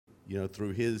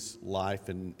through his life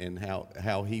and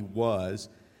how he was,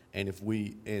 and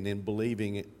in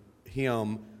believing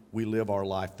him, we live our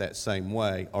life that same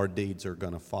way, our deeds are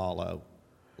going to follow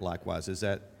likewise. Is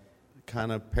that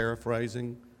kind of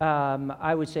paraphrasing?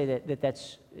 I would say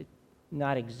that's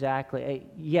not exactly.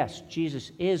 Yes,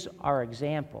 Jesus is our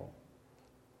example,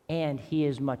 and he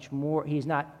is much more. He's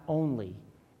not only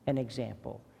an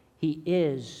example. He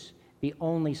is the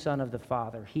only Son of the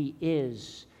Father. He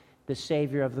is the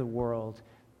Savior of the world.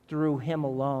 Through him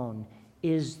alone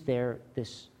is there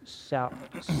this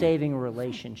saving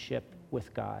relationship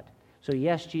with God. So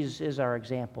yes, Jesus is our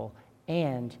example,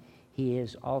 and he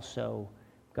is also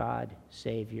God,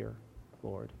 Savior,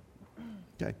 Lord.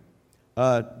 Okay.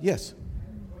 Yes.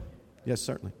 Yes,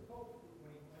 certainly. When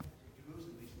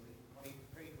he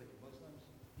prayed with the Muslims,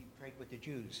 he prayed with the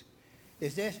Jews.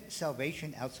 Is there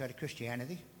salvation outside of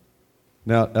Christianity?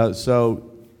 Now,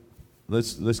 so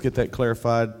let's get that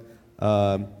clarified.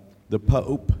 The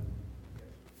Pope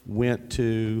went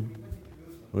to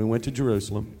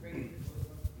Jerusalem.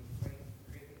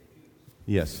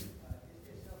 Yes.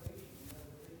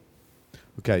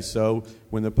 Okay, so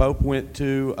when the Pope went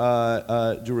to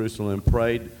Jerusalem and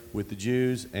prayed with the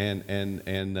Jews and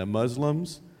the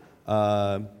Muslims,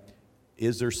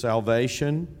 is there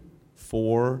salvation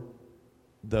for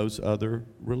those other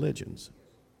religions?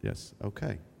 Yes.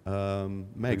 Okay.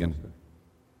 Megan.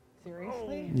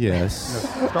 Seriously? Yes.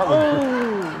 Start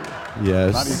with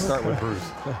Yes. Not even start with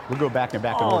Bruce. We'll go back in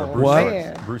order. Bruce What?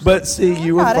 first. Bruce But see,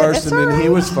 you were got it. first, It's and then all he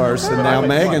right. was first, and now It's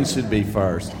Megan fine. should be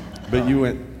first. But you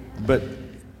went. But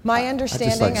My like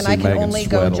understanding, to and see I can Megan only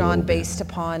sweat go, a John, little bit. based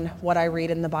upon what I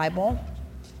read in the Bible.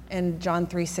 And John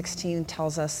 3:16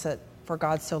 tells us that for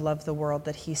God so loved the world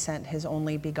that he sent his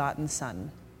only begotten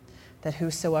Son, that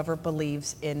whosoever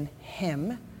believes in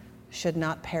him should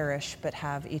not perish but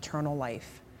have eternal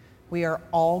life. We are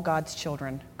all God's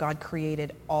children. God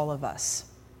created all of us.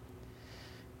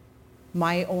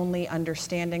 My only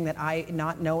understanding that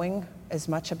not knowing as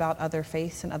much about other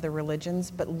faiths and other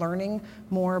religions, but learning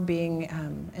more, being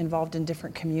involved in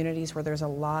different communities where there's a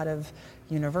lot of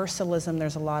universalism,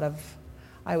 there's a lot of,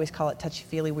 I always call it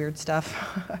touchy-feely weird stuff.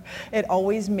 It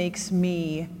always makes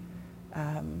me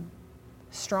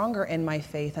stronger in my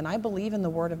faith, and I believe in the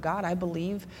Word of God. I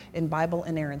believe in Bible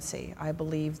inerrancy. I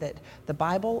believe that the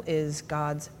Bible is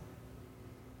God's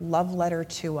love letter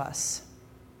to us.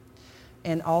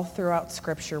 And all throughout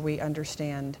Scripture, we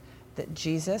understand that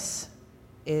Jesus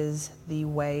is the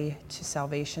way to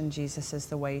salvation. Jesus is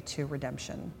the way to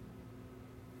redemption.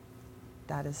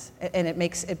 That is, and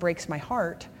it breaks my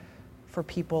heart for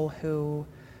people who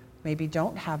maybe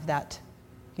don't have that.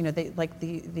 They like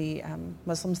the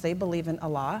Muslims. They believe in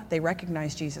Allah. They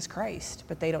recognize Jesus Christ,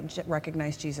 but they don't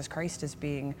recognize Jesus Christ as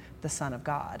being the Son of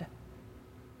God.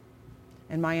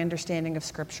 And my understanding of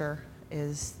Scripture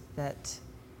is that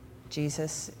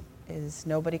Jesus is,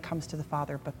 nobody comes to the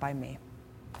Father but by me.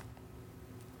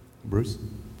 Bruce?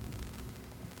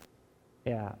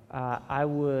 Yeah, I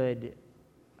would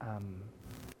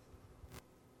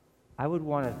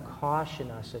want to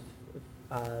caution us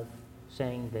of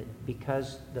saying that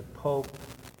because the Pope,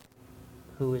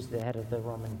 who is the head of the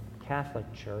Roman Catholic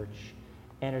Church,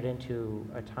 entered into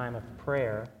a time of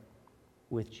prayer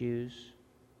with Jews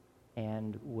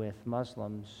and with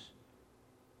Muslims,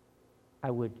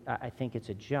 I think it's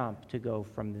a jump to go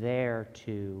from there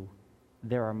to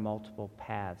there are multiple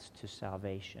paths to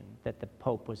salvation, that the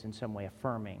Pope was in some way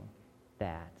affirming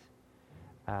that.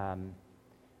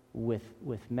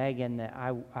 With Megan,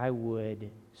 I would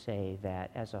say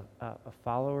that as a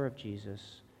follower of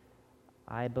Jesus,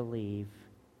 I believe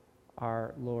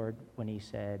our Lord when he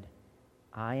said,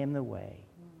 I am the way,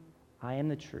 I am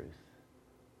the truth,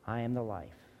 I am the life.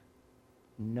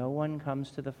 No one comes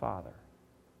to the Father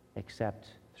except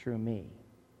through me.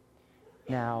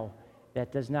 Now,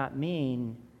 that does not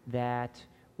mean that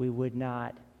we would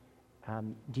not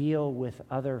deal with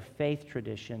other faith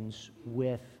traditions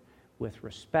with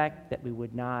respect, that we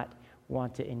would not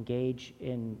want to engage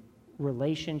in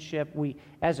relationship. We,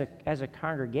 as a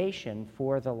congregation,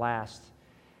 for the last,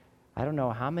 I don't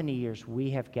know how many years,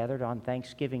 we have gathered on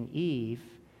Thanksgiving Eve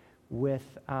with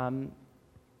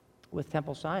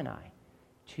Temple Sinai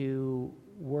to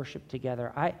worship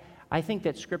together. I think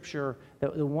that Scripture,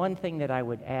 the one thing that I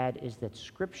would add is that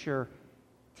Scripture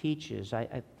teaches,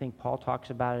 I think Paul talks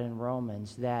about it in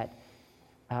Romans, that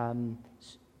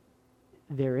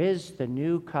there is the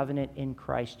new covenant in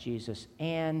Christ Jesus,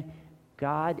 and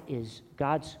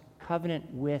God's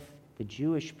covenant with the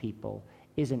Jewish people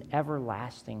is an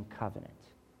everlasting covenant.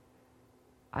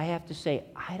 I have to say,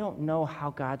 I don't know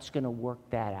how God's going to work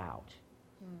that out.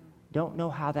 Don't know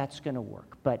how that's going to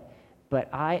work, but But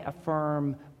I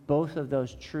affirm both of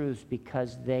those truths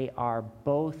because they are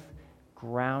both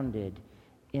grounded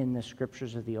in the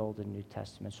scriptures of the Old and New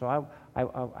Testament. So I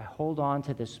hold on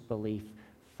to this belief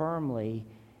firmly,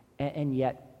 and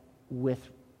yet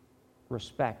with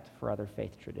respect for other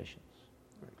faith traditions.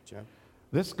 Right, Jeff?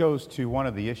 This goes to one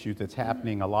of the issues that's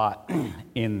happening a lot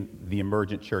in the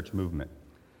emergent church movement.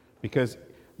 Because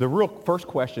the real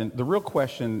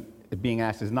question being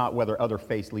asked is not whether other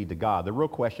faiths lead to God. The real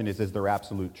question is there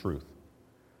absolute truth?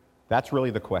 That's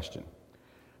really the question.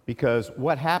 Because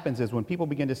what happens is when people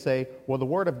begin to say, well, the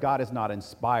Word of God is not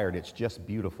inspired, it's just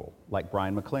beautiful, like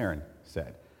Brian McLaren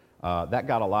said. That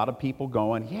got a lot of people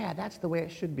going, yeah, that's the way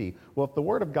it should be. Well, if the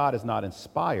Word of God is not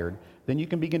inspired, then you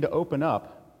can begin to open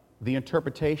up the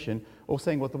interpretation,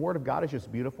 saying, well, if the Word of God is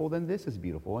just beautiful, then this is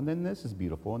beautiful, and then this is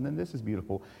beautiful, and then this is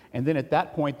beautiful. And then at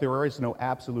that point, there is no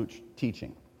absolute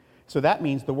teaching. So that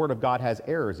means the Word of God has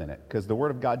errors in it, because the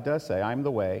Word of God does say, I am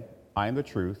the way, I am the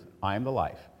truth, I am the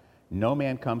life. No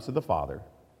man comes to the Father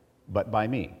but by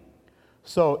me.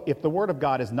 So if the Word of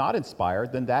God is not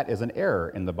inspired, then that is an error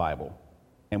in the Bible,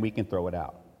 and we can throw it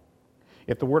out.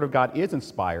 If the Word of God is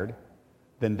inspired,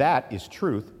 then that is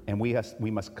truth, and we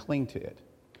must cling to it.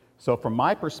 So from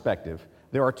my perspective,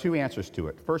 there are two answers to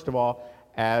it. First of all,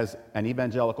 as an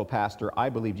evangelical pastor, I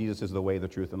believe Jesus is the way, the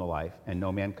truth, and the life, and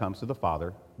no man comes to the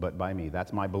Father but by me.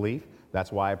 That's my belief.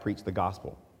 That's why I preach the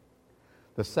gospel.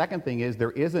 The second thing is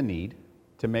there is a need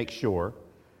to make sure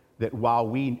that while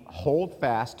we hold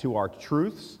fast to our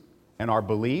truths and our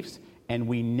beliefs, and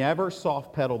we never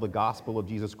soft pedal the gospel of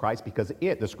Jesus Christ, because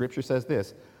the scripture says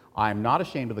this, I am not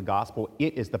ashamed of the gospel,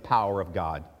 it is the power of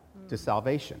God to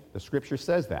salvation. The scripture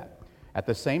says that. At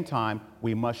the same time,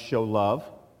 we must show love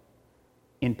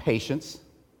in patience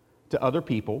to other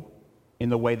people in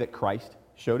the way that Christ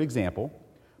showed example,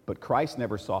 but Christ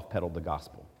never soft pedaled the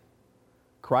gospel.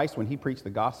 Christ, when he preached the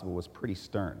gospel, was pretty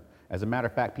stern. As a matter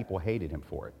of fact, people hated him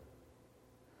for it.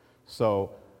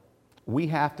 So we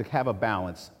have to have a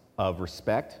balance of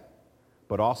respect,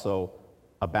 but also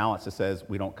a balance that says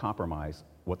we don't compromise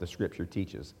what the scripture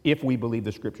teaches, if we believe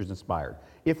the scripture is inspired.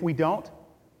 If we don't,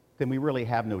 then we really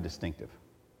have no distinctive.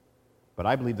 But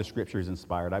I believe the scripture is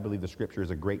inspired. I believe the scripture is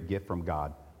a great gift from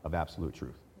God of absolute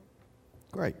truth.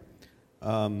 Great.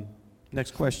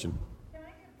 Next question. Can I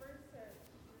get Bruce to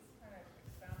just kind of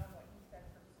expound on what he said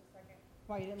for just a second?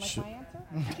 Why, you didn't like Sure. my answer?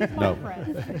 She's No. my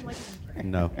friend. I didn't like it.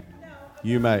 No. No.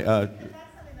 You may. That's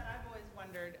something that I've always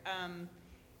wondered,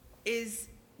 is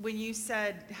when you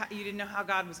said you didn't know how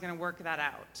God was going to work that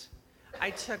out. I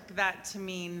took that to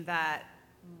mean that,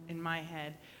 in my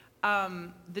head,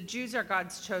 the Jews are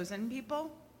God's chosen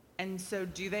people, and so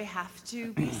do they have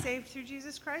to be saved through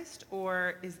Jesus Christ,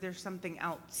 or is there something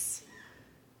else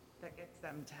that gets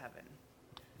them to heaven?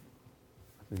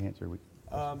 The answer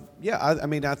I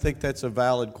mean, I think that's a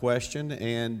valid question,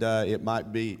 and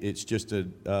it's just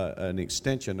an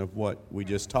extension of what we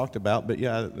just talked about. But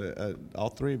yeah, all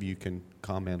three of you can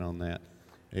comment on that.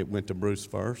 It went to Bruce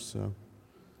first, so.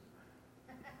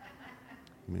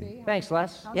 Thanks,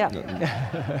 Les.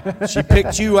 Yeah. She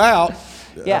picked you out.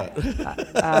 Yeah.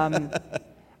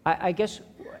 I guess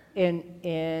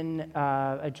in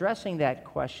addressing that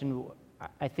question,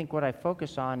 I think what I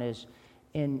focus on is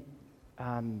in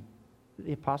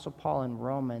the Apostle Paul in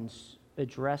Romans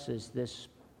addresses this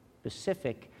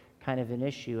specific kind of an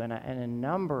issue, and a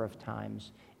number of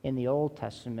times in the Old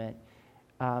Testament,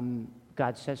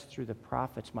 God says through the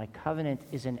prophets, my covenant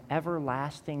is an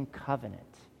everlasting covenant.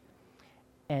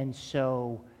 And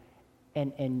so,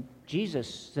 and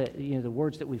Jesus, the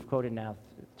words that we've quoted now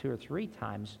 2 or 3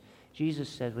 times, Jesus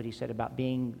said what he said about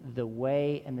being the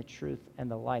way and the truth and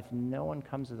the life. No one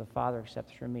comes to the Father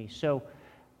except through me. So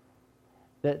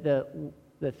the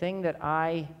thing that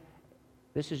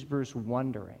this is Bruce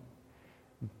wondering,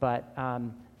 but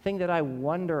thing that I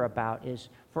wonder about is,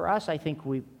 for us, I think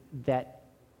that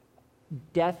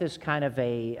death is kind of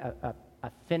a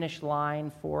finish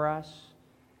line for us.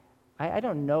 I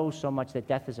don't know so much that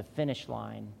death is a finish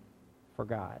line for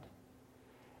God.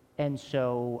 And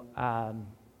so... What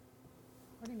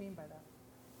do you mean by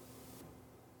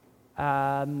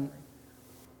that?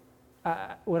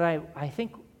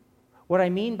 What I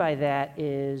mean by that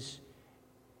is,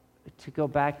 to go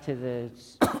back to the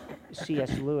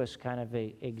C.S. Lewis kind of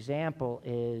example,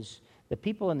 is the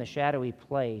people in the shadowy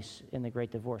place in the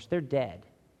Great Divorce, they're dead.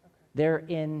 Okay. They're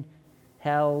in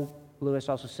hell. Lewis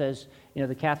also says,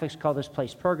 the Catholics call this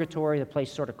place purgatory, the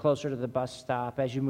place sort of closer to the bus stop. As you move